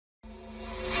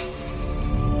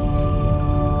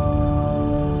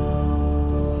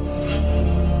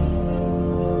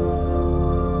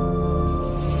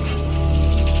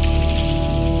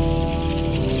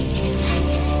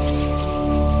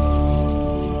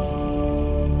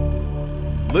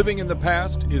Living in the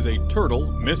Past is a Turtle,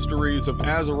 Mysteries of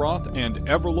Azeroth, and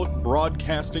Everlook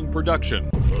Broadcasting production.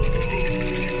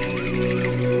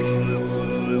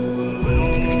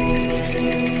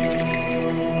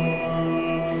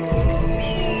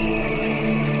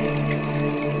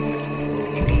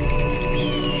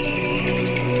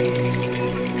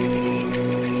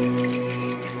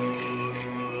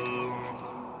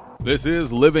 This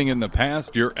is Living in the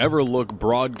Past, your Everlook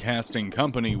Broadcasting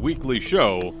Company weekly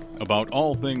show about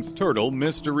all things Turtle,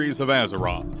 Mysteries of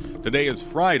Azeroth. Today is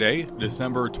Friday,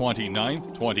 December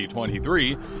 29th,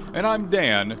 2023, and I'm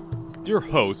Dan, your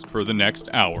host for the next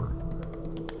hour.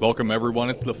 Welcome everyone,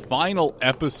 it's the final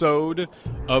episode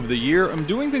of the year. I'm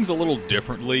doing things a little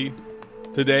differently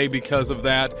today because of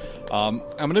that. I'm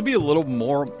going to be a little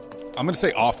more, I'm going to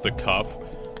say off the cuff.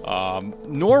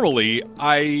 Normally,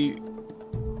 I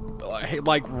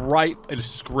write a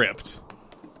script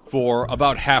for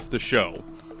about half the show.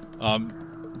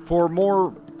 For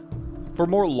more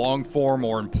long form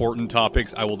or important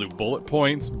topics, I will do bullet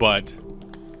points, but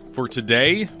for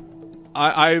today,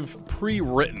 I've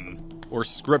pre-written or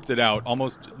scripted out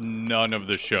almost none of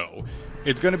the show.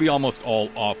 It's going to be almost all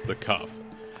off the cuff.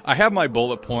 I have my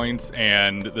bullet points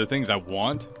and the things I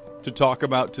want to talk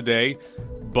about today,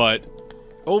 but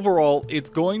overall, it's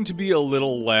going to be a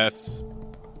little less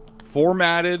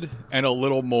formatted and a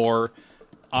little more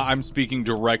I'm speaking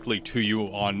directly to you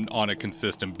on a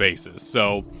consistent basis.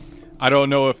 So I don't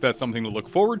know if that's something to look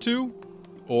forward to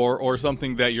or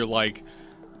something that you're like,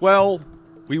 well,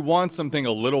 we want something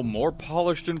a little more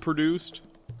polished and produced.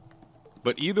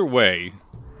 But either way,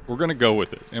 we're going to go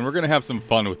with it and we're going to have some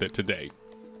fun with it today.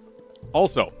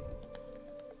 Also,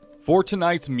 for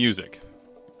tonight's music,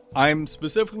 I'm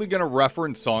specifically going to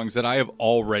reference songs that I have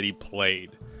already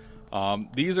played.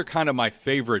 These are kind of my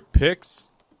favorite picks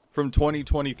from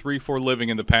 2023 for Living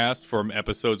in the Past from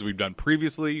episodes we've done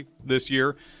previously this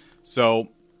year. So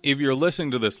if you're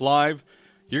listening to this live,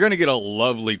 you're going to get a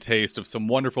lovely taste of some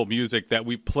wonderful music that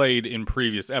we played in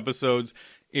previous episodes.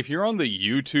 If you're on the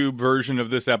YouTube version of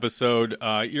this episode,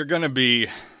 you're going to be...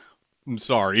 I'm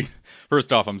sorry.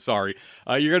 First off, I'm sorry.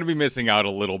 You're going to be missing out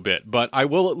a little bit, but I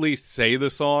will at least say the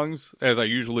songs, as I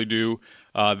usually do,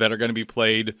 that are going to be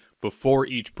played before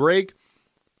each break.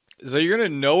 So you're going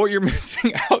to know what you're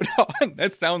missing out on.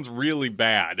 That sounds really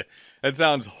bad. That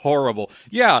sounds horrible.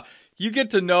 Yeah, you get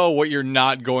to know what you're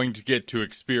not going to get to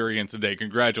experience today.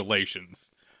 Congratulations.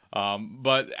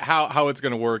 But how it's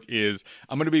going to work is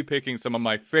I'm going to be picking some of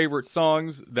my favorite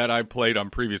songs that I played on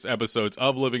previous episodes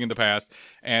of Living in the Past,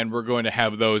 and we're going to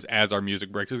have those as our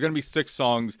music breaks. There's going to be 6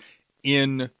 songs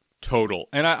in total.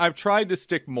 And I've tried to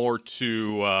stick more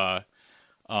to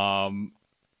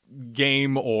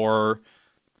game or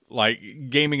like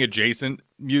gaming adjacent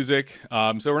music.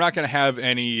 So we're not going to have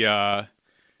any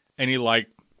like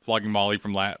Flogging Molly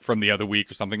from the other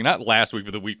week or something. Not last week,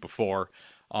 but the week before.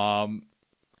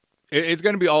 It's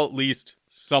going to be all at least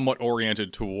somewhat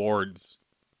oriented towards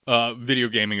video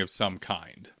gaming of some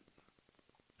kind.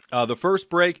 The first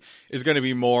break is going to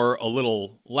be a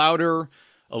little louder,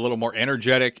 a little more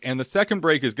energetic, and the second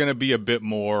break is going to be a bit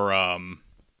more,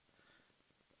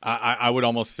 I would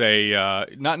almost say,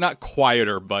 not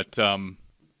quieter, but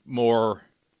more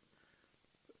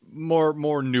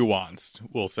nuanced,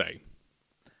 we'll say.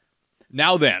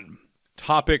 Now then,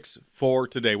 topics for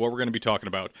today, what we're going to be talking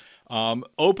about.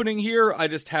 Opening here, I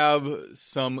just have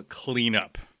some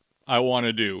cleanup I want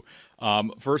to do.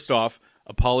 First off,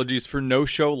 apologies for no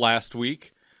show last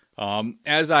week.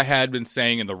 As I had been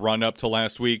saying in the run-up to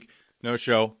last week, no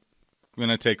show. I'm going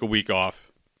to take a week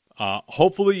off.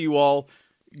 Hopefully you all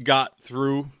got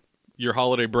through your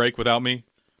holiday break without me.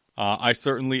 I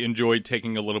certainly enjoyed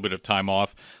taking a little bit of time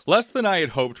off. Less than I had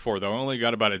hoped for, though. I only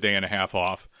got about a day and a half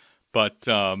off. But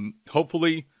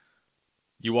hopefully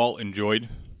you all enjoyed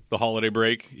the holiday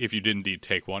break, if you did indeed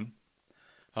take one.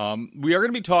 We are going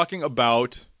to be talking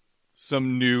about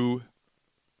some new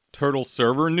Turtle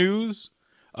server news,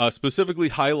 specifically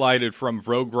highlighted from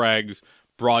Vrograg's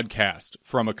broadcast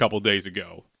from a couple days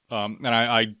ago. And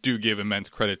I do give immense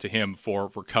credit to him for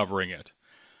covering it.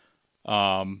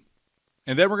 And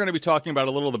then we're going to be talking about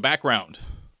a little of the background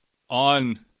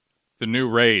on the new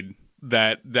raid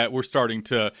that we're starting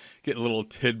to get little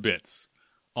tidbits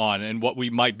on and what we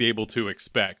might be able to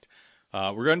expect.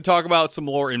 We're going to talk about some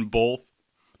lore in both.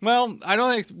 Well, we're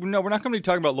not going to be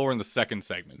talking about lore in the second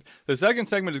segment. The second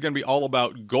segment is going to be all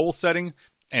about goal setting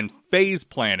and phase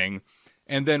planning,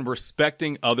 and then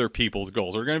respecting other people's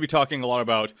goals. We're going to be talking a lot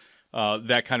about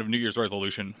that kind of New Year's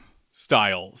resolution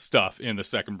style stuff in the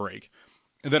second break.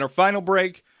 And then our final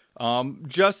break,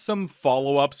 just some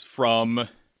follow-ups from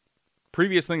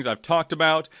previous things I've talked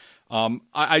about.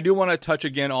 I do want to touch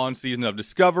again on Season of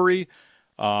Discovery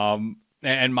and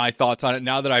my thoughts on it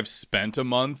now that I've spent a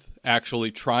month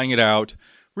actually trying it out,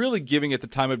 really giving it the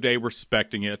time of day,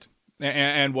 respecting it,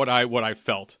 and what I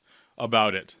felt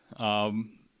about it.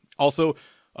 Also,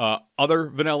 other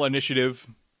Vanilla Initiative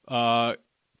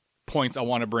points I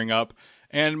want to bring up,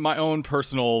 and my own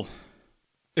personal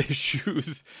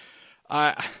issues.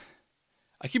 I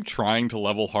keep trying to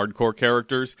level hardcore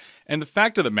characters, and the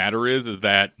fact of the matter is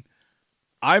that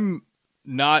I'm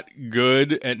not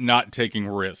good at not taking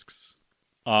risks.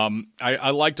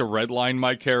 I like to redline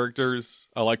my characters.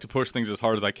 I like to push things as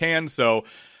hard as I can, so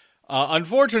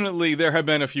unfortunately there have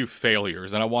been a few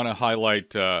failures, and I want to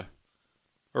highlight, or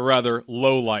rather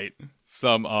lowlight,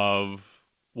 some of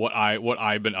what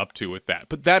I've been up to with that.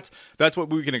 But that's what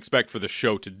we can expect for the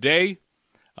show today.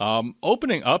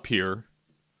 Opening up here,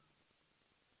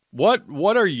 what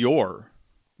are your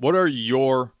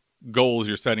goals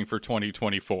you're setting for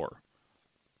 2024?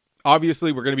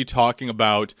 Obviously, we're going to be talking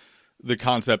about the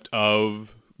concept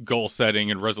of goal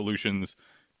setting and resolutions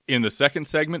in the second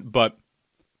segment, but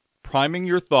priming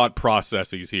your thought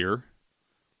processes here,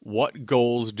 what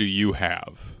goals do you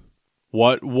have?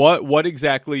 What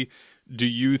exactly do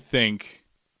you think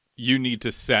you need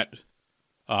to set,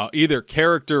 either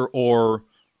character or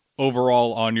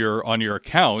overall on your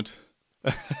account?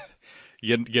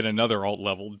 Get another alt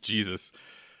level, Jesus.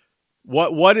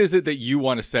 What is it that you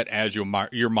want to set as your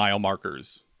mile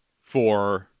markers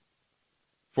for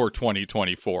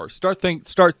 2024? Start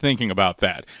thinking about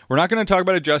that. We're not going to talk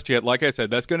about it just yet. Like I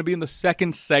said, that's going to be in the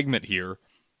second segment here,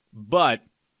 but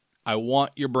I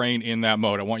want your brain in that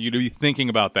mode. I want you to be thinking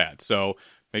about that. So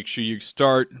make sure you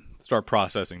start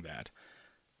processing that.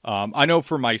 I know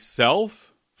for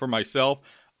myself,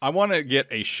 I want to get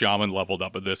a shaman leveled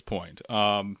up at this point.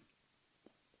 I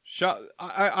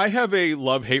have a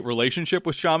love-hate relationship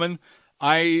with shaman.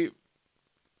 I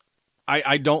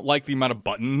don't like the amount of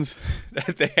buttons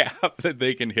that they have that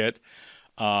they can hit.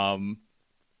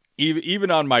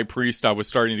 Even on my priest, I was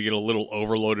starting to get a little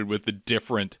overloaded with the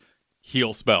different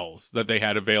heal spells that they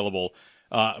had available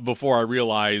before I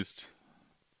realized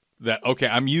that, okay,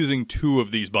 I'm using 2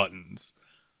 of these buttons,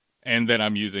 and then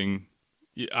I'm using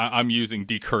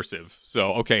decursive.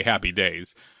 So, okay, happy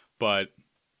days. But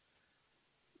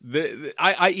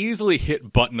I easily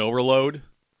hit button overload,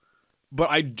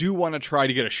 but I do want to try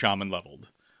to get a shaman leveled.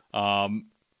 I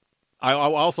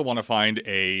also want to find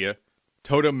a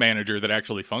totem manager that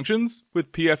actually functions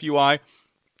with PFUI,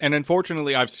 and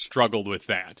unfortunately, I've struggled with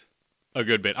that a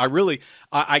good bit.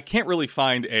 I can't really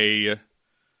find a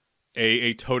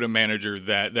totem manager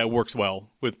that works well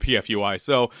with PFUI.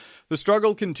 So the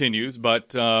struggle continues,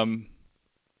 but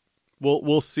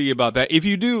we'll see about that. If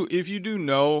you do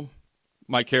know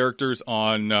my characters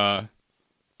on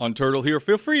Turtle here,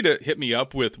 feel free to hit me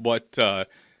up with what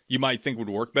you might think would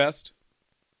work best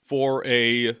for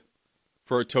a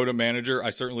totem manager. I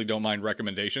certainly don't mind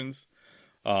recommendations.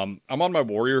 I'm on my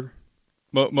warrior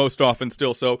most often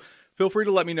still, so feel free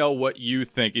to let me know what you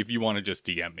think if you want to just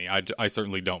DM me. I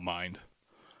certainly don't mind.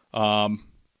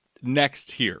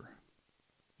 Next,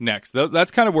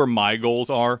 that's kind of where my goals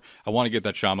are. I want to get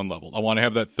that shaman level. I want to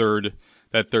have that third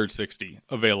 60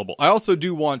 available. I also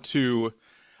do want to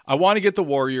get the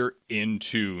warrior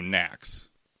into Nax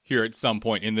here at some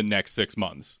point in the next 6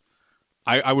 months.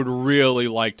 I would really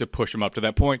like to push him up to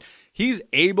that point. He's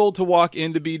able to walk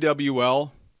into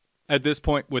BWL at this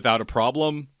point without a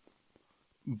problem,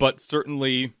 but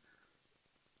certainly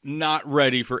not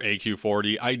ready for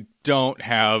AQ40. I don't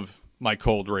have my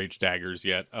Cold Rage daggers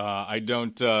yet. I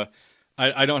don't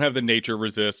have the nature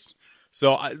resist.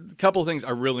 So a couple of things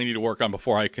I really need to work on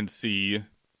before I can see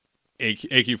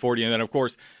AQ40. And then, of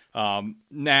course,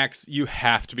 Nax, you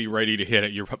have to be ready to hit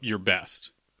at your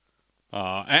best.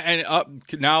 And up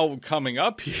now coming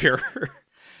up here,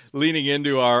 leaning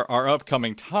into our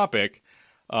upcoming topic,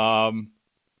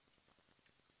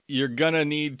 you're going to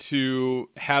need to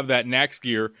have that Nax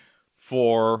gear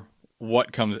for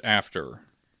what comes after.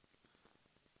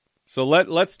 So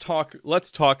let's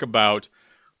talk about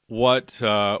what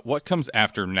comes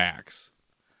after Nax.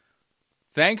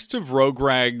 Thanks to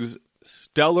Vrograg's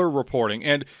stellar reporting,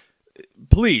 and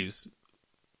please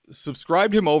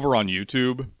subscribe to him over on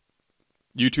YouTube,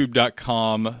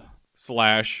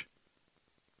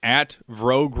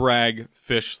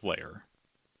 youtube.com/@VrogragFishSlayer.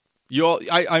 You all,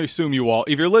 I assume you all,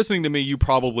 if you're listening to me, you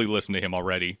probably listen to him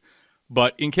already.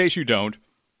 But in case you don't,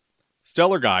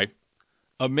 stellar guy,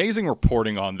 amazing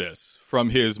reporting on this from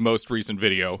his most recent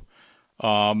video.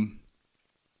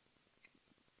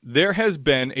 There has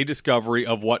been a discovery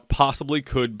of what possibly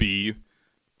could be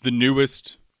the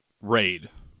newest raid.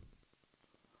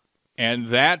 And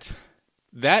that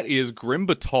is Grim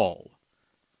Batal.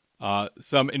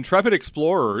 Some intrepid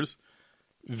explorers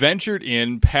ventured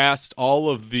in past all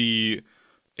of the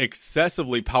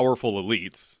excessively powerful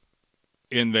elites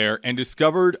in there and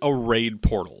discovered a raid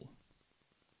portal.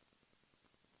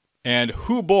 And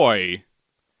hoo boy,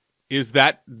 is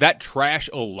that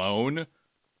trash alone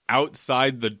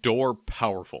outside the door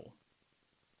powerful.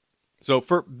 So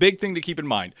for big thing to keep in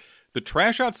mind, the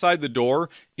trash outside the door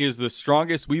is the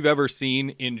strongest we've ever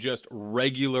seen in just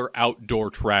regular outdoor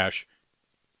trash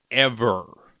ever.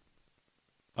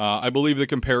 I believe the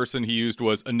comparison he used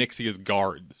was Onyxia's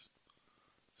guards.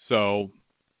 So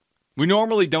we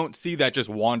normally don't see that just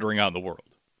wandering out in the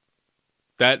world.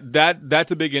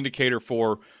 That's a big indicator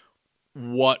for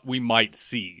what we might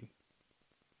see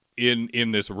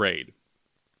in this raid.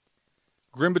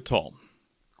 Grim Batal.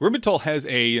 Grim Batal has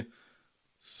a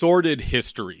sordid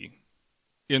history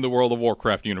in the World of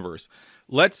Warcraft universe.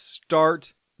 Let's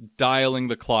start dialing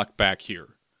the clock back here.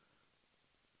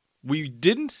 We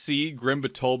didn't see Grim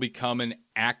Batal become an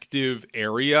active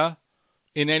area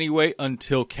in any way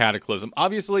until Cataclysm.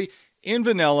 Obviously, in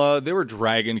vanilla, there were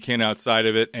dragonkin outside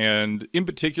of it, and in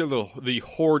particular, the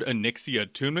Horde Onyxia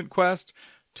attunement quest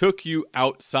took you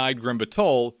outside Grim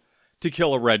Batal to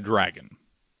kill a red dragon.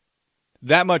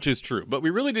 That much is true, but we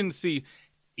really didn't see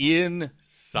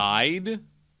inside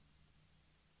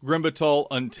Grim Batal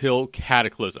until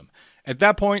Cataclysm. At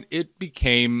that point, it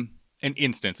became an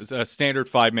instance. It's a standard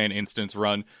 5-man instance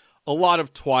run. A lot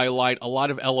of Twilight, a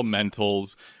lot of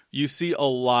elementals. You see a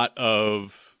lot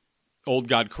of old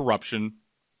god corruption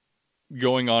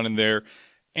going on in there.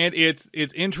 And it's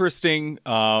interesting.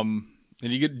 And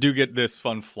you do get this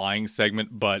fun flying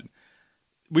segment, but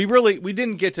we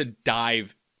didn't get to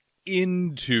dive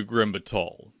into Grim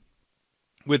Batal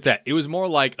with that. It was more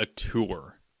like a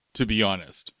tour, to be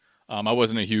honest. I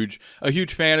wasn't a huge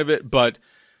fan of it, but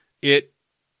it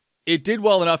did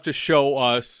well enough to show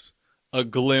us a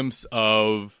glimpse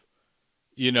of,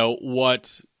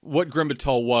 what Grim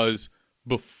Batal was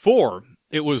before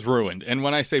it was ruined. And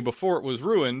when I say before it was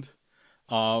ruined,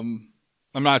 I'm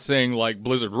not saying like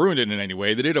Blizzard ruined it in any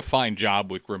way. They did a fine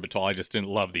job with Grim Batal. I just didn't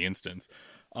love the instance.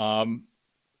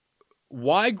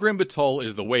 Why Grim Batal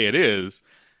is the way it is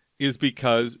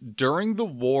because during the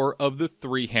War of the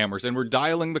Three Hammers, and we're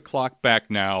dialing the clock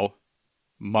back now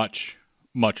much,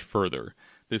 much further.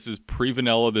 This is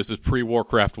pre-vanilla. This is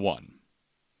pre-Warcraft 1.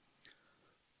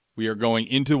 We are going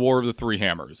into War of the Three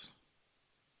Hammers.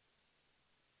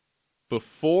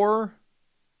 Before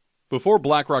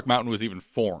Blackrock Mountain was even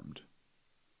formed,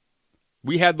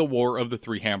 we had the War of the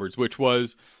Three Hammers, which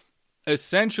was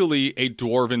essentially a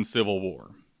dwarven civil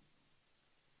war.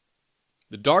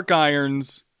 The Dark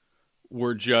Irons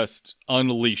were just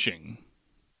unleashing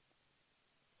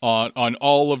on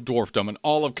all of dwarfdom and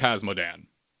all of Cosmodan.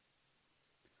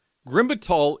 Grim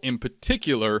Batal, in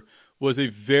particular, was a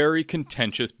very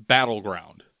contentious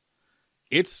battleground.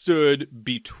 It stood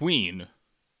between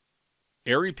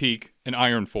Airy Peak and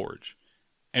Ironforge,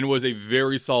 and was a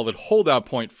very solid holdout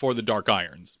point for the Dark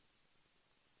Irons.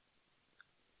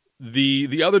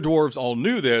 The other dwarves all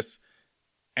knew this,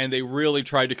 and they really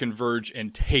tried to converge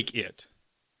and take it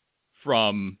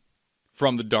from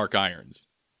the Dark Irons.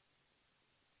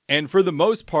 And for the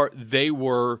most part, they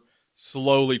were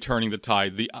slowly turning the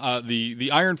tide. The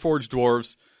Ironforge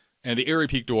dwarves and the Airy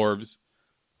Peak dwarves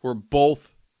were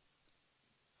both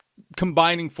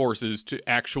combining forces to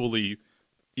actually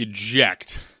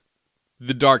eject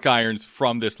the Dark Irons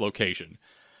from this location.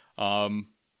 And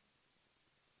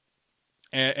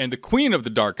the Queen of the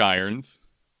Dark Irons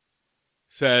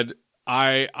said,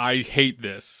 I hate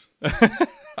this.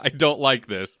 I don't like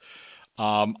this.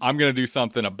 I'm going to do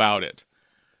something about it.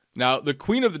 Now, the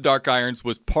Queen of the Dark Irons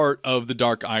was part of the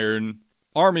Dark Iron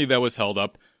army that was held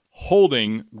up,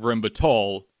 holding Grim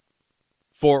Batal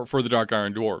for the Dark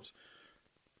Iron dwarves.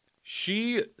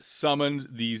 She summoned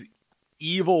these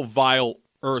evil, vile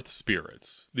earth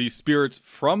spirits, these spirits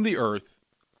from the earth,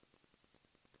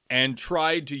 and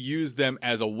tried to use them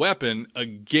as a weapon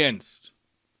against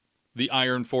the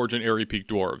Ironforge and Airy Peak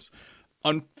dwarves.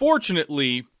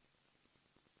 Unfortunately,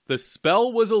 the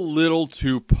spell was a little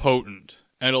too potent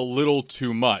and a little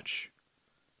too much.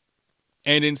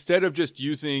 And instead of just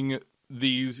using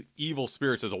these evil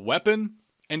spirits as a weapon,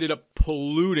 ended up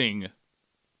polluting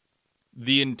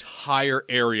the entire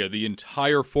area, the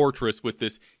entire fortress with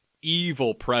this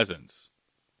evil presence.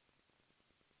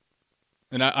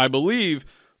 And I believe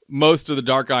most of the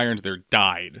Dark Irons there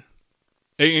died,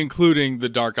 including the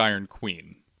Dark Iron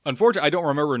Queen. Unfortunately, I don't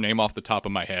remember her name off the top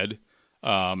of my head.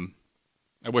 I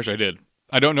wish I did.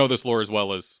 I don't know this lore as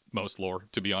well as most lore,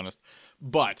 to be honest.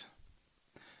 But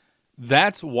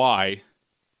That's why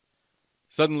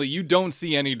suddenly you don't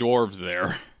see any dwarves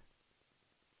there.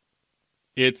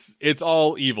 It's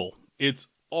all evil. It's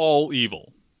all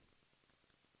evil.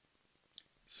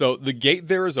 So the gate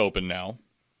there is open now.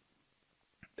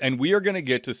 And we are going to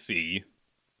get to see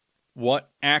what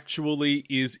actually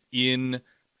is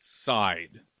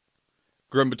inside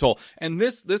Grim Batol. And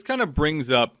this kind of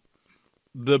brings up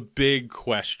the big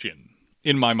question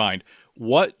in my mind.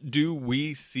 What do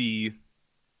we see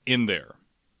in there?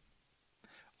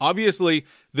 Obviously,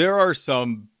 there are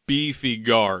some beefy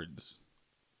guards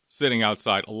sitting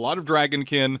outside. A lot of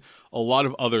dragonkin, a lot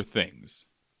of other things.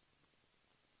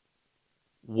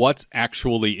 What's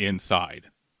actually inside?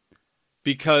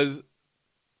 Because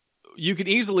you can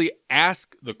easily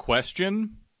ask the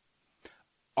question,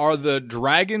 are the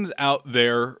dragons out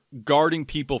there guarding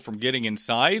people from getting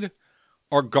inside,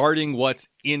 or guarding what's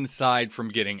inside from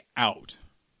getting out?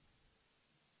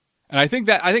 And I think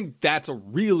that's a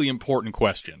really important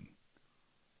question.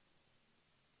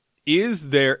 Is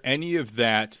there any of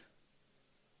that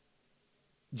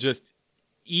just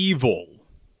evil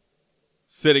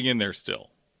sitting in there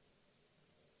still?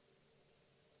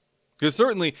 Because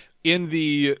certainly in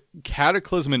the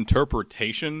Cataclysm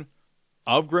interpretation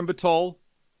of Grim Batol,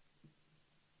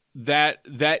 that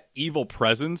evil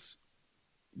presence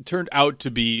turned out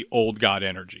to be old god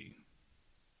energy.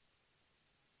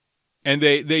 And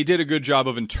they did a good job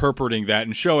of interpreting that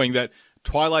and showing that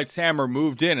Twilight's Hammer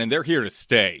moved in and they're here to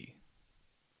stay.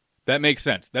 That makes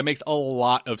sense. That makes a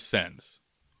lot of sense.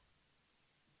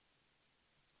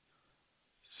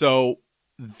 So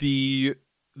the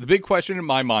big question in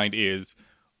my mind is,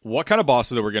 what kind of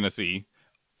bosses are we going to see?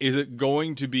 Is it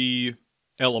going to be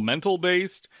elemental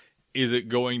based? Is it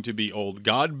going to be old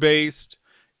god based?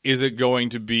 Is it going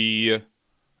to be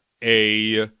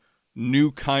a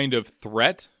new kind of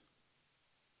threat?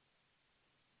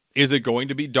 Is it going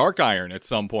to be Dark Iron at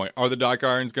some point? Are the Dark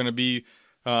Irons going to be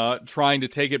trying to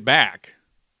take it back,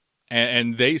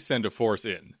 and they send a force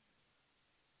in?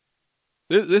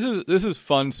 This is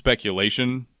fun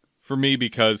speculation for me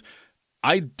because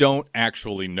I don't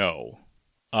actually know.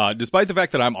 Despite the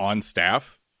fact that I'm on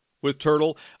staff with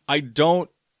Turtle, I don't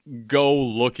go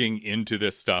looking into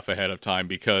this stuff ahead of time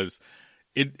because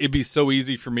it'd be so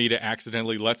easy for me to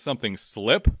accidentally let something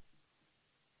slip.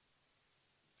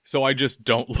 So I just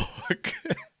don't look.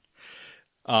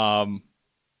 But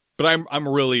I'm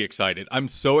really excited. I'm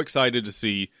so excited to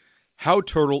see how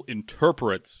Turtle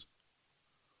interprets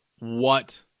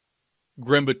what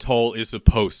Grim Batol is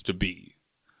supposed to be.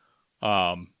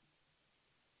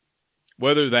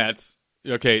 Whether that's,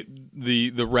 okay,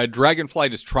 the red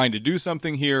dragonflight is trying to do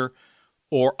something here,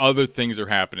 or other things are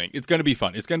happening. It's going to be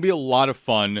fun. It's going to be a lot of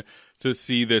fun to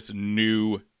see this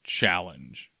new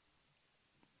challenge.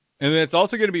 And then it's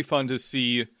also going to be fun to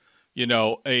see,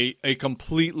 a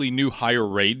completely new higher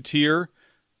raid tier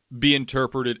be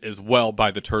interpreted as well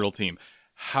by the Turtle team.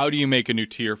 How do you make a new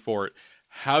tier for it?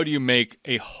 How do you make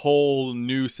a whole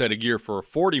new set of gear for a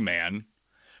 40-man?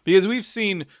 Because we've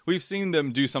seen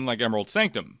them do something like Emerald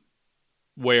Sanctum,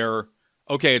 where,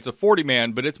 okay, it's a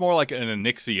 40-man, but it's more like an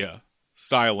Onyxia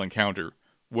style encounter,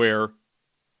 where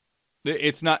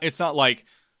it's not like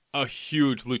a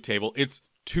huge loot table. It's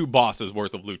 2 bosses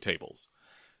worth of loot tables.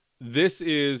 This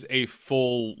is a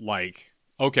full,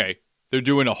 okay, they're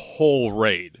doing a whole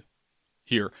raid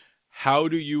here. How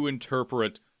do you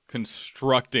interpret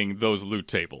constructing those loot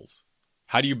tables?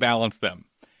 How do you balance them?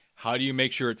 How do you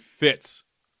make sure it fits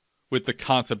with the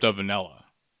concept of vanilla?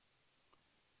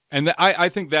 And I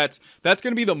think that's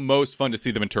going to be the most fun to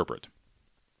see them interpret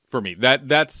for me.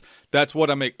 That's what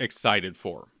I'm excited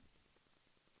for.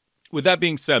 With that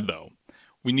being said, though,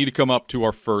 we need to come up to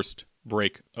our first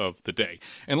break of the day.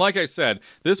 And like I said,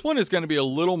 this one is going to be a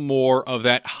little more of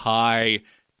that high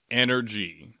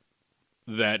energy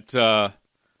that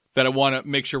I want to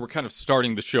make sure we're kind of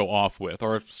starting the show off with,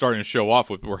 or starting to show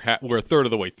off with. We're a third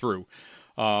of the way through.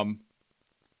 So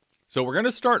we're going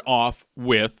to start off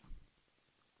with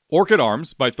Orchid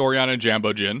Arms by Thoriana and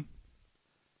Jambo Jin,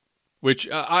 which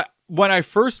when I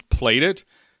first played it,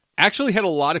 actually had a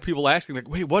lot of people asking, like,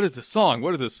 wait, what is this song?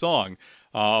 What is this song?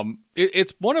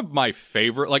 It's one of my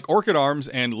favorite, like Orchid Arms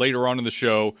and later on in the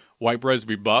show, White Bread's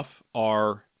Rebuff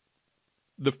are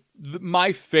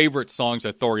my favorite songs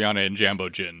that Thoriana and Jambo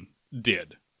Jin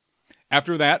did.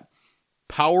 After that,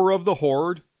 Power of the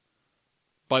Horde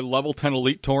by Level 10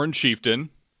 Elite Tauren Chieftain.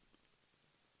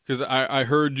 Because I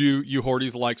heard you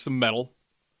Hordes like some metal.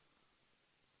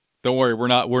 Don't worry, we're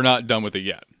not done with it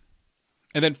yet.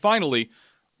 And then finally,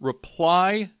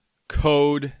 Reply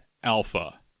Code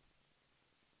Alpha.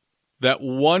 That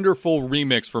wonderful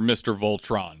remix for Mr.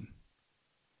 Voltron.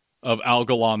 of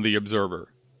Algalon the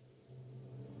Observer.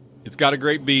 It's got a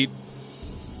great beat.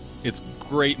 It's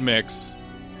great mix.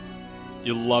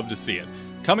 You'll love to see it.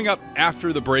 Coming up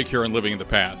after the break here on Living in the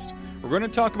Past, we're going to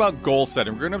talk about goal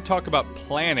setting, we're going to talk about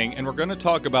planning, and we're going to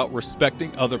talk about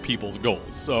respecting other people's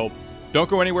goals. So don't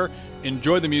go anywhere.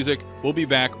 Enjoy the music. We'll be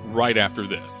back right after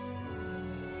this.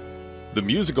 The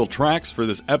musical tracks for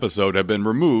this episode have been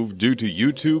removed due to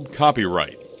YouTube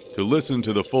copyright. To listen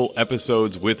to the full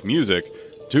episodes with music,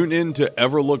 tune in to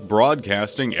Everlook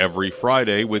Broadcasting every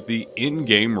Friday with the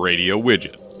in-game radio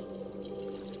widget.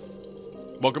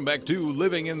 Welcome back to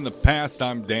Living in the Past.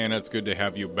 I'm Dan. It's good to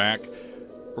have you back.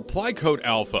 Reply Code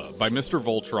Alpha by Mr.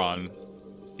 Voltron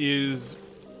is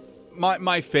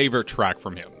my favorite track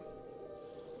from him.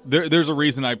 There's a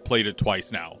reason I played it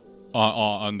twice now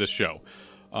on this show.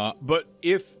 But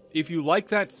if you like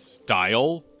that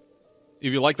style,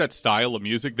 of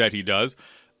music that he does,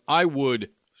 I would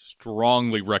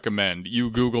strongly recommend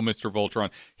you Google Mr. Voltron.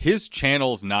 His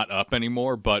channel's not up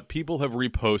anymore, but people have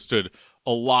reposted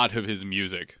a lot of his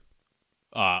music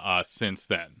since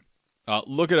then.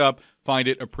 Look it up, find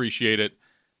it, appreciate it.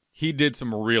 He did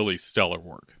some really stellar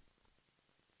work.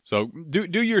 So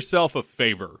do yourself a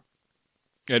favor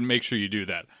and make sure you do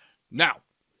that. Now,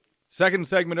 second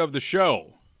segment of the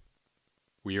show.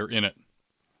 We are in it.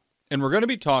 And we're going to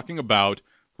be talking about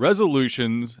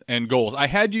resolutions and goals. I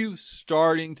had you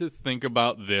starting to think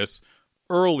about this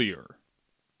earlier,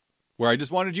 where I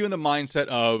just wanted you in the mindset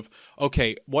of,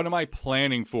 okay, what am I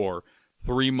planning for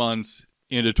 3 months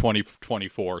into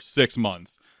 2024, 6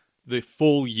 months, the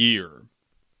full year?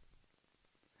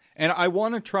 And I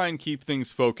want to try and keep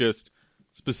things focused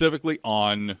specifically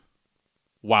on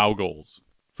WoW goals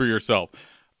for yourself.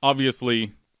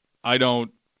 Obviously, I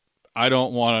don't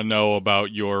want to know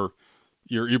about your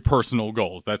personal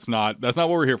goals. That's not what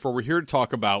we're here for. We're here to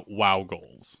talk about WoW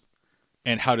goals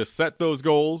and how to set those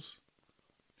goals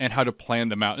and how to plan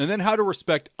them out, and then how to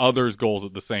respect others' goals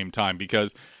at the same time,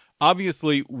 because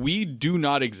obviously we do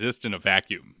not exist in a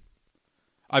vacuum.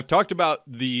 I've talked about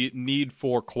the need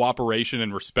for cooperation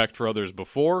and respect for others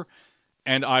before,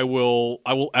 and I will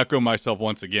echo myself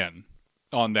once again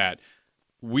on that.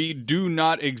 We do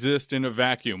not exist in a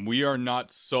vacuum. We are not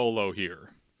solo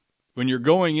here. When you're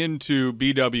going into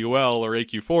BWL or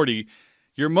AQ40,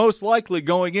 you're most likely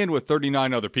going in with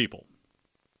 39 other people.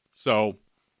 So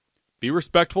be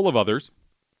respectful of others,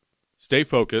 stay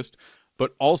focused,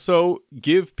 but also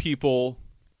give people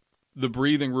the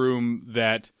breathing room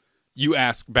that you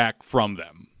ask back from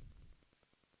them.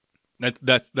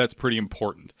 That's pretty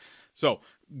important. So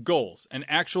goals, and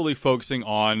actually focusing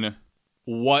on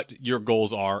what your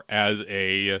goals are as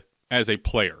a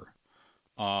player.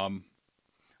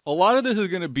 A lot of this is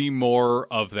going to be more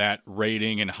of that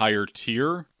rating and higher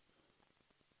tier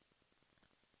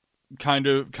kind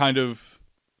of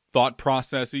thought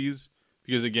processes,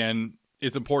 because again,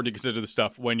 it's important to consider the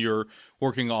stuff when you're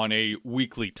working on a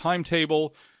weekly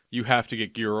timetable. You have to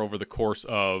get gear over the course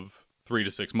of 3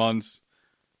 to 6 months.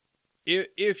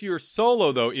 If you're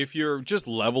solo, though, if you're just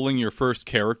leveling your first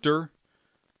character,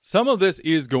 some of this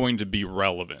is going to be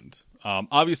relevant.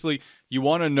 Obviously, you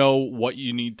want to know what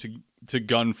you need to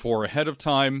gun for ahead of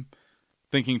time,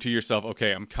 thinking to yourself,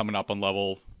 okay, I'm coming up on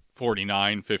level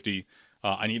 49, 50.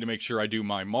 I need to make sure I do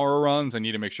my Mara runs. I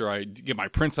need to make sure I get my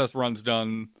princess runs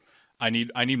done. I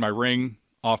need my ring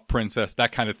off princess,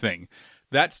 that kind of thing.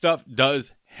 That stuff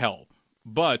does help.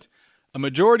 But a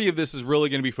majority of this is really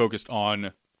going to be focused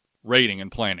on rating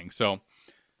and planning. So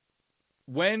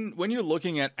when you're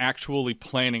looking at actually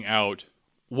planning out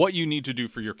what you need to do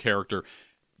for your character,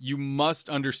 you must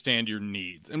understand your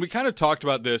needs. And we kind of talked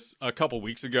about this a couple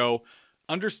weeks ago,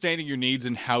 understanding your needs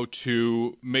and how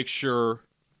to make sure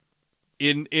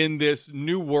in this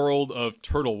new world of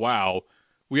Turtle WoW,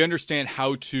 we understand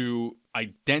how to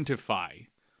identify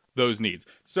those needs.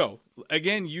 So,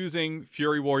 again, using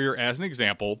Fury Warrior as an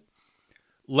example,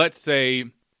 let's say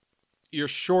you're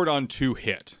short on 2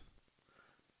 hit.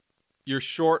 You're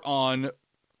short on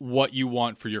what you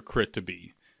want for your crit to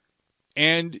be.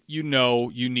 And you know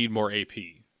you need more AP.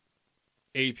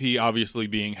 AP obviously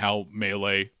being how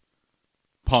melee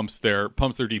pumps their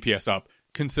DPS up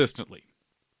consistently.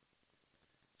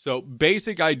 So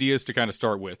basic ideas to kind of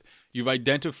start with. You've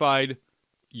identified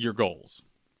your goals.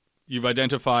 You've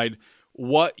identified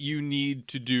what you need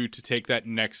to do to take that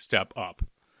next step up.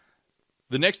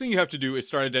 The next thing you have to do is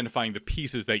start identifying the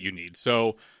pieces that you need.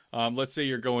 So let's say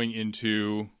you're going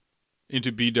into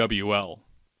BWL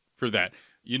for that.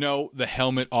 You know the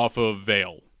helmet off of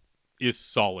Veil is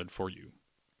solid for you.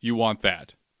 You want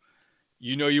that.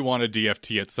 You know you want a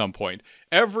DFT at some point.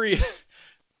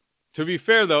 To be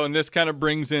fair, though, and this kind of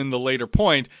brings in the later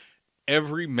point,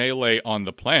 every melee on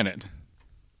the planet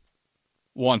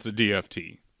wants a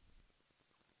DFT.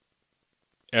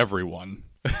 Everyone.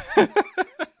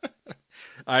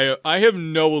 I have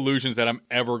no illusions that I'm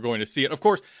ever going to see it. Of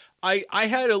course, I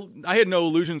had no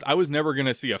illusions I was never going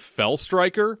to see a Fell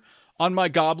Striker on my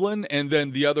Goblin, and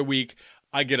then the other week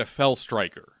I get a Fell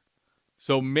Striker.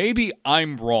 So maybe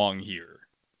I'm wrong here.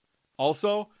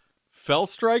 Also, Fell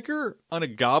Striker on a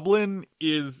Goblin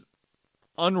is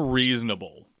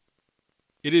unreasonable.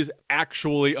 It is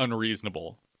actually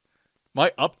unreasonable.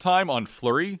 My uptime on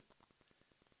Flurry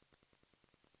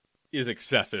is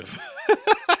excessive.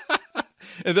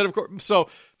 And then, of course, so,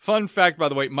 fun fact, by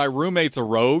the way, my roommate's a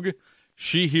rogue.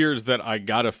 She hears that I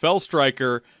got a Fell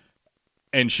Striker,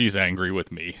 and she's angry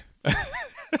with me.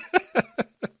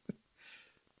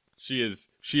 She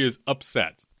is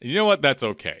upset. And you know what? That's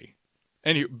okay.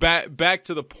 Anyway, back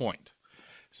to the point.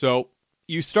 So,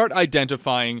 you start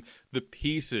identifying the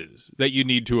pieces that you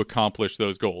need to accomplish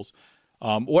those goals.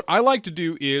 What I like to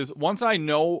do is, once I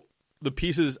know the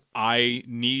pieces I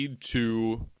need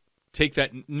to take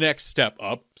that next step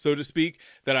up, so to speak,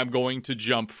 that I'm going to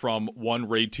jump from one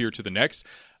raid tier to the next,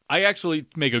 I actually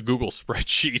make a Google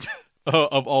spreadsheet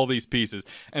of all these pieces.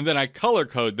 And then I color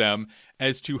code them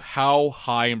as to how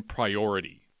high in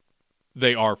priority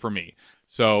they are for me.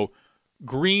 So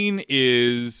green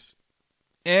is,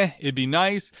 it'd be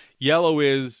nice. Yellow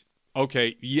is,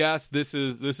 okay, yes, this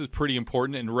is pretty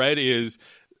important. And red is,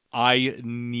 I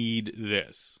need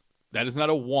this. That is not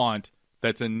a want,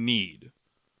 that's a need.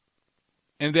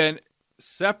 And then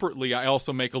separately, I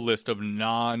also make a list of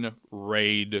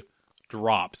non-raid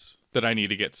drops that I need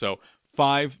to get. So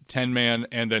 5, 10-man,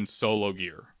 and then solo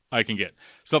gear I can get.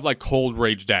 Stuff like Cold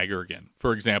Rage Dagger again,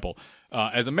 for example.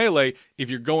 As a melee,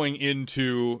 if you're going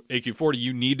into AQ40,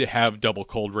 you need to have double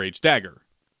Cold Rage Dagger.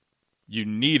 You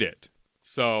need it.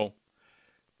 So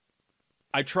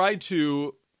I try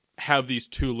to have these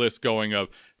two lists going of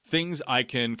things I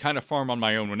can kind of farm on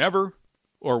my own whenever,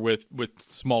 or with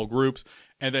small groups,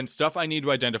 and then stuff I need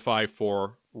to identify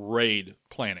for raid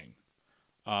planning.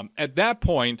 At that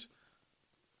point,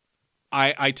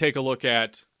 I take a look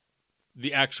at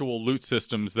the actual loot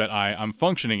systems that I'm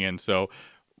functioning in. So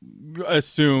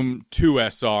assume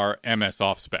 2SR MS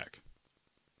off spec.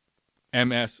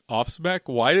 MS off spec?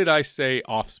 Why did I say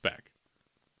off spec?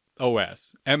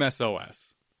 OS. MS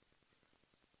OS.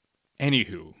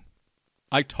 Anywho,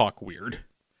 I talk weird.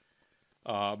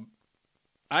 I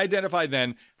identify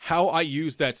then how I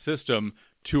use that system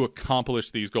to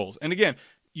accomplish these goals. And again,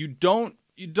 you don't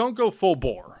go full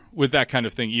bore with that kind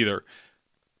of thing either.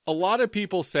 A lot of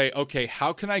people say, okay,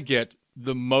 how can I get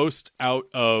the most out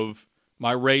of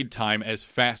my raid time as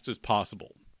fast as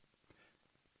possible?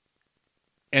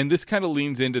 And this kind of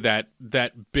leans into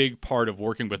that big part of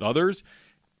working with others.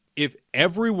 If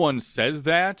everyone says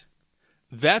that,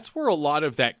 that's where a lot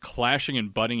of that clashing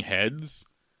and butting heads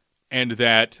and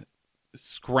that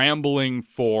scrambling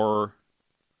for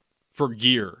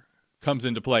gear comes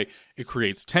into play. It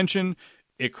creates tension.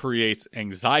 It creates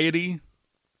anxiety.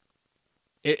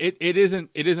 It isn't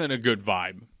a good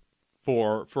vibe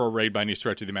for a raid by any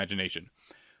stretch of the imagination.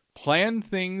 Plan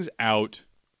things out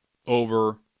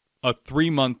over a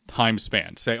 3-month time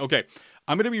span. Say, okay,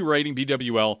 I'm going to be raiding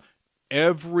BWL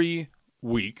every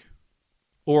week,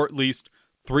 or at least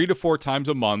 3 to 4 times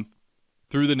a month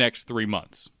through the next 3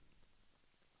 months.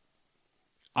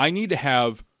 I need to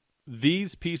have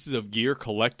these pieces of gear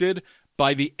collected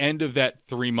by the end of that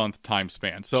 3-month time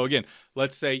span. So again,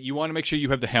 let's say you want to make sure you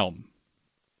have the helm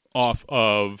off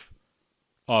of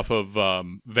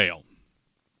Veil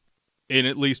in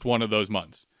at least one of those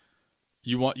months.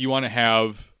 You want to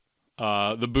have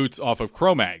the boots off of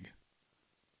Chromag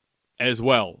as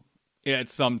well at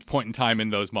some point in time in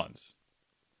those months.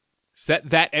 Set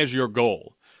that as your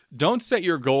goal. Don't set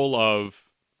your goal of,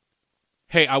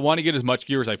 hey, I want to get as much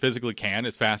gear as I physically can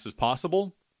as fast as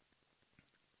possible.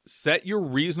 Set your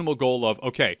reasonable goal of,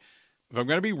 okay, if I'm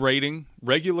going to be raiding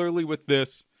regularly with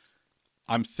this,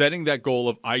 I'm setting that goal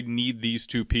of I need these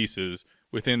 2 pieces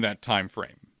within that time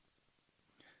frame.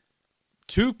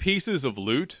 2 pieces of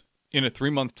loot in a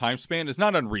 3-month time span is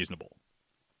not unreasonable.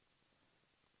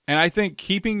 And I think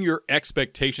keeping your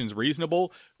expectations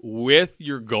reasonable with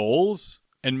your goals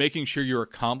and making sure you're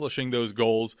accomplishing those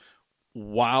goals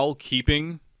while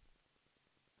keeping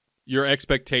your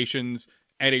expectations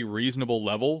at a reasonable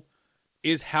level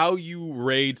is how you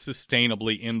raid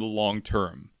sustainably in the long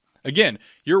term. Again,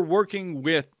 you're working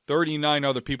with 39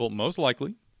 other people, most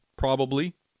likely,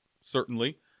 probably,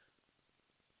 certainly,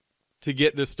 to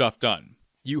get this stuff done.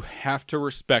 You have to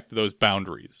respect those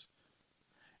boundaries.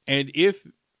 And if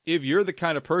you're the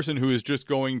kind of person who is just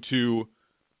going to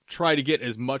try to get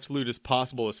as much loot as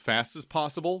possible as fast as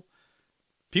possible,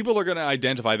 people are going to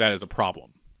identify that as a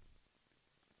problem.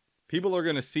 People are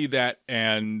going to see that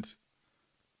and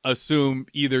assume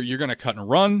either you're going to cut and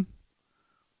run,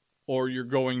 or you're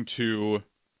going to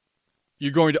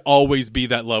always be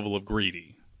that level of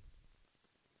greedy.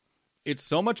 It's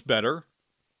so much better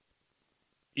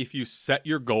if you set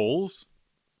your goals,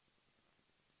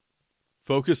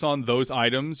 focus on those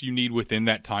items you need within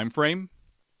that time frame,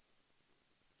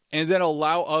 and then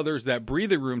allow others that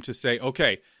breathing room to say,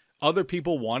 okay, other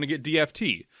people want to get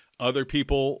DFT. Other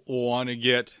people want to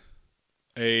get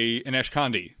an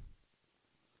Eshkandi.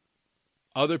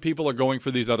 Other people are going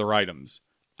for these other items.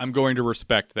 I'm going to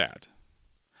respect that.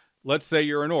 Let's say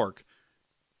you're an orc.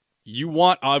 You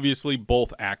want, obviously,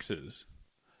 both axes.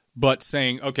 But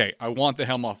saying, okay, I want the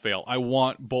helm off Veil. I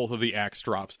want both of the axe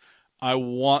drops. I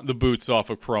want the boots off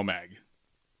of Chromag.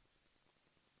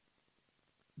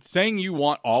 Saying you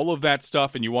want all of that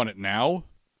stuff and you want it now,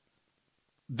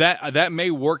 that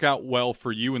may work out well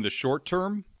for you in the short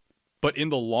term, but in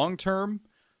the long term,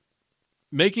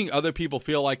 making other people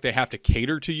feel like they have to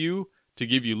cater to you to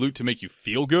give you loot to make you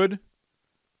feel good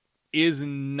is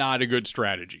not a good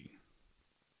strategy.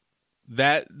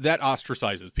 That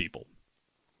ostracizes people.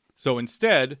 So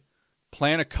instead,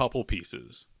 plan a couple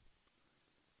pieces.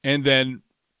 And then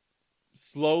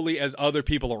slowly, as other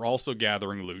people are also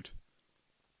gathering loot,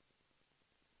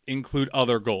 include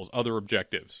other goals, other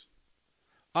objectives.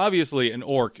 Obviously, an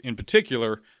orc in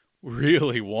particular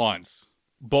really wants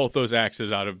both those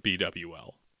axes out of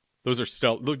BWL. Those are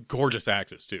stealth, gorgeous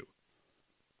axes too.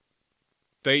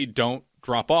 They don't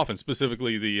drop off, and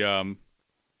specifically the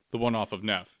one off of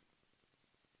Neff.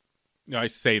 I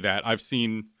say that I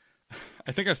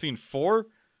think I've seen 4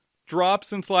 drops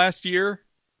since last year.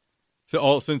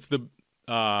 Since the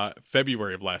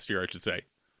February of last year, I should say.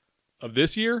 Of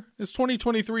this year? It's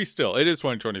 2023 still. It is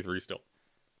 2023 still.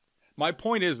 My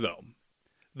point is, though,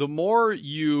 the more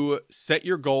you set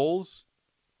your goals,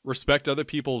 respect other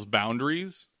people's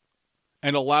boundaries,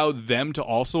 and allow them to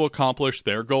also accomplish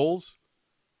their goals,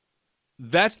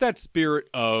 that's that spirit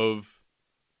of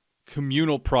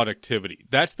communal productivity.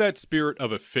 That's that spirit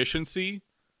of efficiency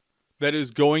that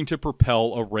is going to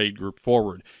propel a raid group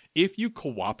forward. If you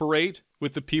cooperate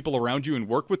with the people around you and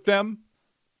work with them,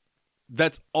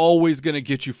 that's always going to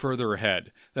get you further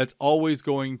ahead. That's always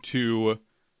going to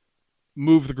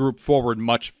move the group forward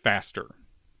much faster.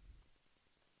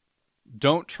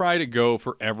 Don't try to go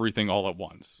for everything all at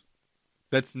once.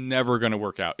 That's never going to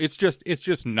work out. It's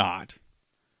just not.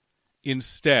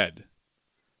 Instead,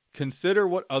 consider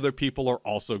what other people are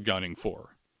also gunning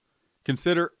for.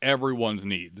 Consider everyone's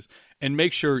needs and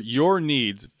make sure your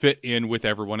needs fit in with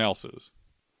everyone else's.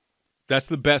 That's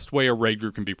the best way a raid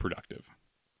group can be productive.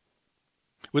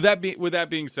 With that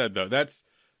being said, though, that's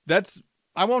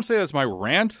I won't say that's my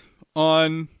rant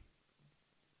on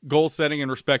goal setting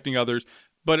and respecting others,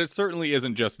 but it certainly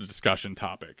isn't just a discussion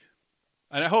topic.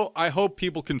 And I hope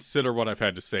people consider what I've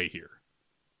had to say here.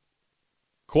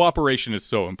 Cooperation is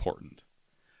so important.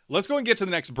 Let's go and get to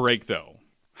the next break, though.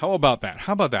 How about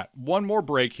that? One more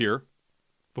break here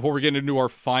before we get into our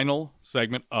final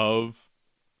segment of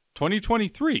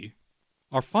 2023.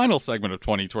 Our final segment of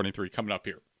 2023 coming up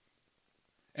here.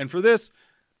 And for this,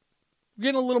 we're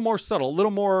getting a little more subtle, a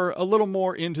little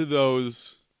more into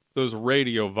those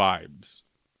radio vibes.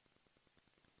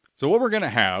 So what we're going to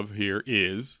have here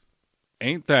is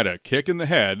Ain't That a Kick in the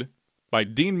Head by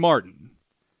Dean Martin.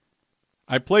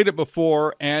 I played it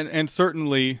before, and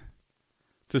certainly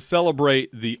to celebrate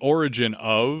the origin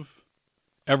of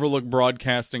Everlook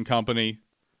Broadcasting Company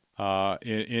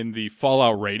in the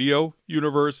Fallout Radio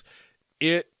universe,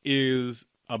 it is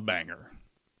a banger.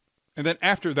 And then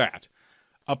after that,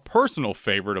 a personal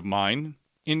favorite of mine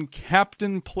in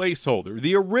Captain Placeholder,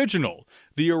 the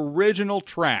original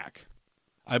track.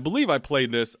 I believe I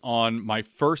played this on my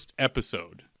first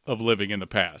episode of Living in the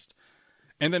Past.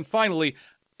 And then finally,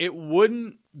 it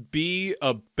wouldn't be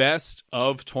a best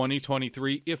of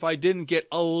 2023 if I didn't get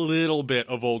a little bit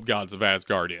of Old Gods of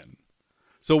Asgard in.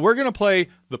 So we're going to play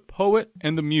The Poet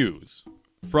and the Muse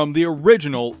from the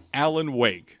original Alan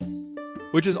Wake,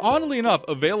 which is oddly enough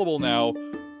available now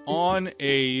on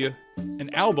an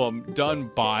album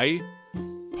done by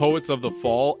Poets of the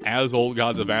Fall as Old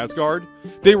Gods of Asgard.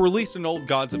 They released an Old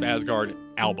Gods of Asgard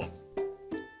album,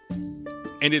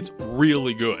 and it's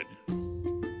really good.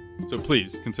 So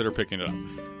please consider picking it up.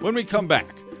 When we come back,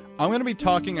 I'm going to be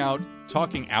talking about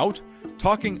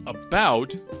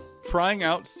trying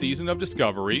out Season of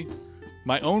Discovery,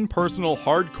 my own personal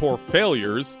hardcore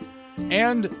failures,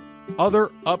 and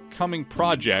other upcoming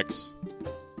projects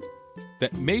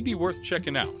that may be worth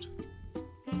checking out.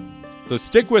 So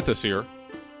stick with us here.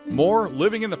 More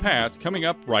Living in the Past coming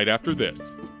up right after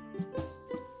this.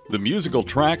 The musical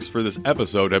tracks for this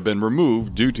episode have been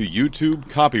removed due to YouTube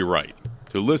copyright.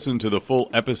 To listen to the full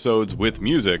episodes with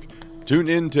music, tune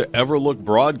in to Everlook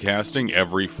Broadcasting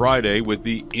every Friday with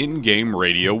the in-game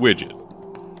radio widget.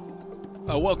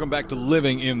 Welcome back to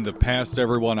Living in the Past,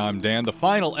 everyone. I'm Dan. The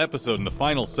final episode and the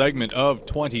final segment of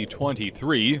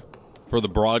 2023 for the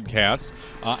broadcast,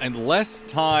 and less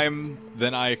time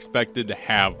than I expected to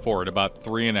have for it, about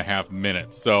 3.5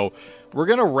 minutes. So we're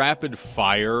going to rapid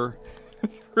fire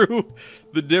through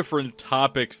the different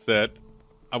topics that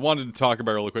I wanted to talk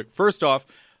about really quick. First off,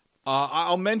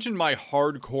 I'll mention my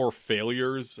hardcore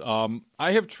failures.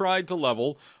 I have tried to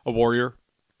level a warrior,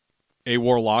 a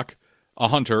warlock, a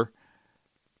hunter,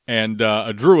 and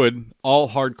a druid, all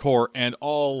hardcore and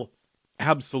all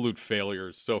absolute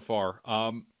failures so far.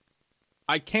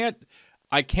 I can't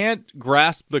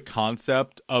grasp the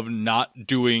concept of not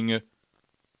doing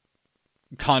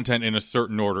content in a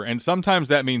certain order, and sometimes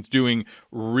that means doing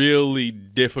really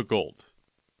difficult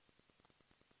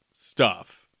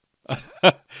stuff.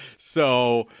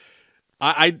 So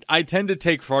I tend to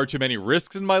take far too many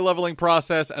risks in my leveling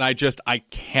process, and I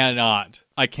cannot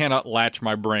latch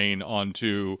my brain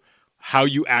onto how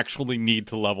you actually need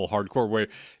to level hardcore, where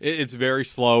it's very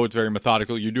slow, it's very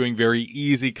methodical, you're doing very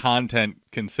easy content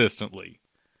consistently.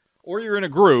 Or you're in a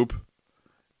group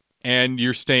and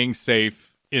you're staying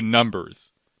safe in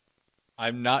numbers.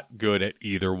 I'm not good at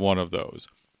either one of those.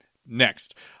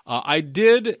 Next, I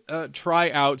did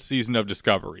try out Season of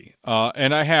Discovery,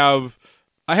 and I have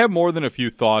more than a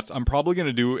few thoughts. I'm probably going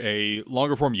to do a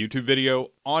longer form YouTube video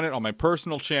on it on my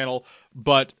personal channel,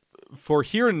 but for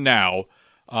here and now,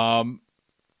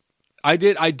 I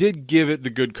did give it the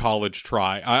good college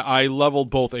try. I leveled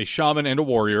both a shaman and a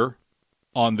warrior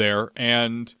on there,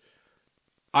 and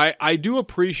I do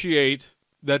appreciate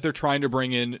that they're trying to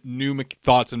bring in new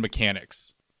thoughts and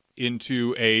mechanics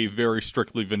into a very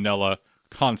strictly vanilla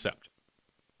concept.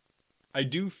 I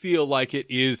do feel like it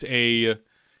is a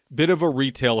bit of a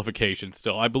retailification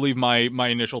still. I believe my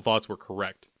initial thoughts were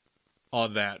correct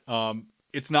on that.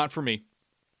 It's not for me.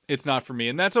 It's not for me,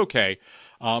 and that's okay.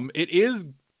 It is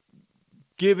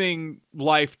giving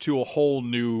life to a whole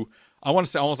new, I want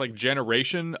to say almost like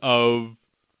generation of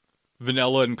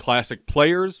vanilla and classic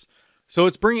players. So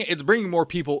it's bringing more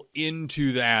people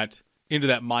into that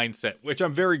mindset, which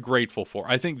I'm very grateful for.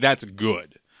 I think that's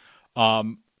good.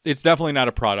 It's definitely not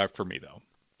a product for me though.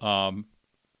 And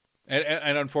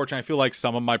unfortunately, I feel like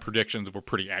some of my predictions were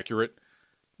pretty accurate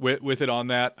with it on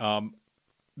that.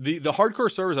 The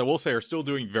hardcore servers, I will say, are still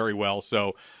doing very well.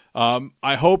 So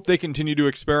I hope they continue to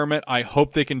experiment. I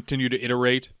hope they continue to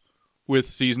iterate with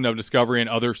Season of Discovery and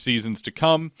other seasons to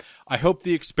come. I hope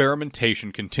the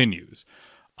experimentation continues.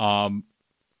 I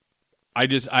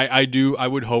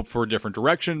would hope for a different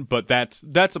direction, but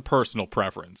that's a personal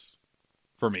preference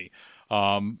for me.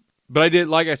 But I did,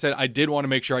 like I said, I did want to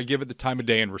make sure I give it the time of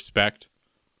day and respect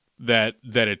that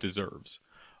it deserves.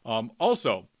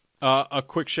 Also, a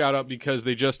quick shout out because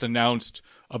they just announced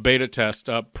a beta test.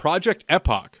 Project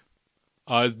Epoch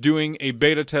doing a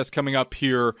beta test coming up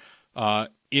here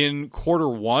in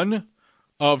Q1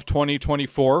 of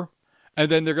 2024. And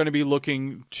then they're going to be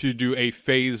looking to do a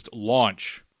phased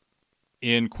launch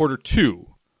in Q2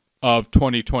 of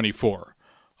 2024.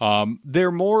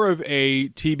 They're more of a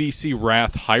TBC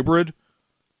Wrath hybrid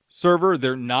server.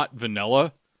 They're not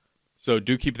vanilla, so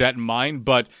do keep that in mind.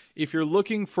 But if you're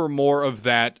looking for more of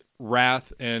that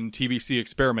Wrath and TBC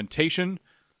experimentation,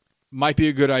 might be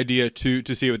a good idea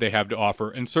to see what they have to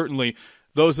offer. And certainly,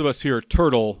 those of us here at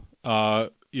Turtle,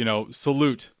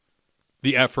 salute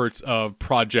the efforts of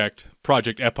Project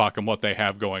Epoch and what they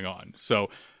have going on. So,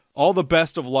 all the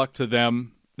best of luck to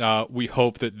them. We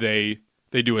hope that they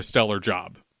do a stellar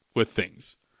job with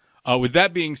things. With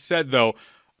that being said, though,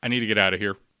 I need to get out of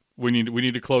here. We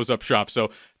need to close up shop.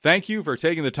 So thank you for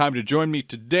taking the time to join me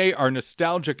today. Our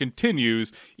nostalgia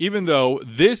continues, even though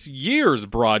this year's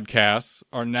broadcasts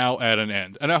are now at an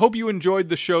end. And I hope you enjoyed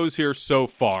the shows here so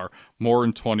far. More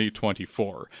in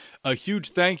 2024. A huge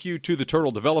thank you to the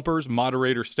Turtle developers,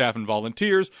 moderators, staff, and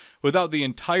volunteers. Without the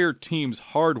entire team's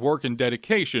hard work and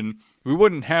dedication, we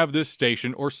wouldn't have this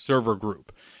station or server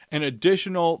group. An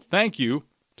additional thank you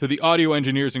to the audio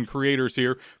engineers and creators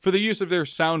here for the use of their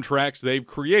soundtracks they've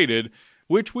created,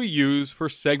 which we use for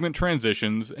segment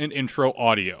transitions and intro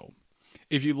audio.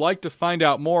 If you'd like to find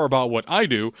out more about what I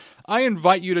do, I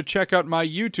invite you to check out my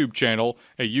YouTube channel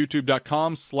at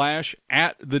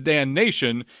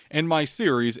youtube.com/@thedannation and my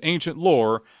series, Ancient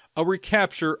Lore, a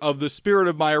recapture of the spirit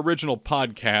of my original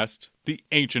podcast, The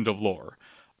Ancient of Lore.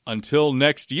 Until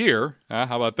next year,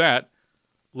 how about that?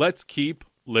 let's keep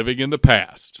living in the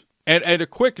past. And a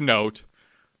quick note,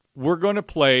 we're going to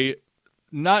play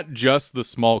not just the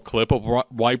small clip of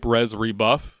Wipe Res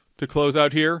Rebuff to close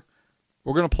out here.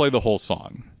 We're going to play the whole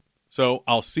song. So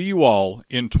I'll see you all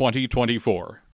in 2024.